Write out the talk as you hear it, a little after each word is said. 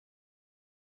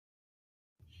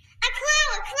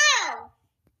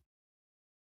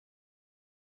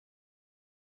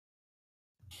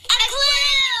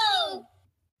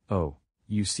Oh,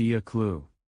 you see a clue.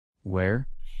 Where?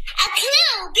 A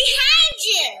clue behind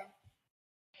you!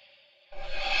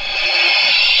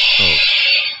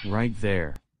 Oh, right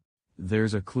there.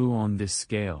 There's a clue on this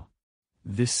scale.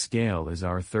 This scale is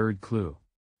our third clue.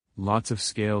 Lots of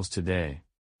scales today.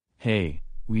 Hey,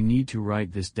 we need to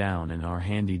write this down in our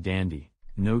handy-dandy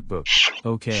notebook.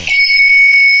 Okay.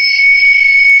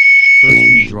 First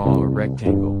we draw a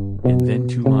rectangle, and then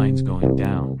two lines going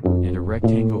down, and a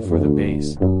rectangle for the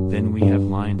base, then we have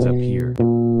lines up here.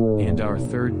 And our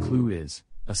third clue is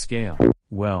a scale.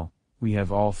 Well, we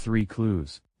have all three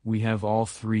clues. We have all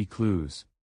three clues.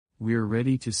 We're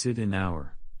ready to sit in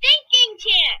our Thinking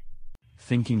chair!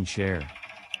 thinking chair.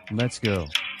 Let's go.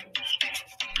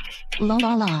 La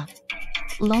la la.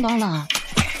 La la la.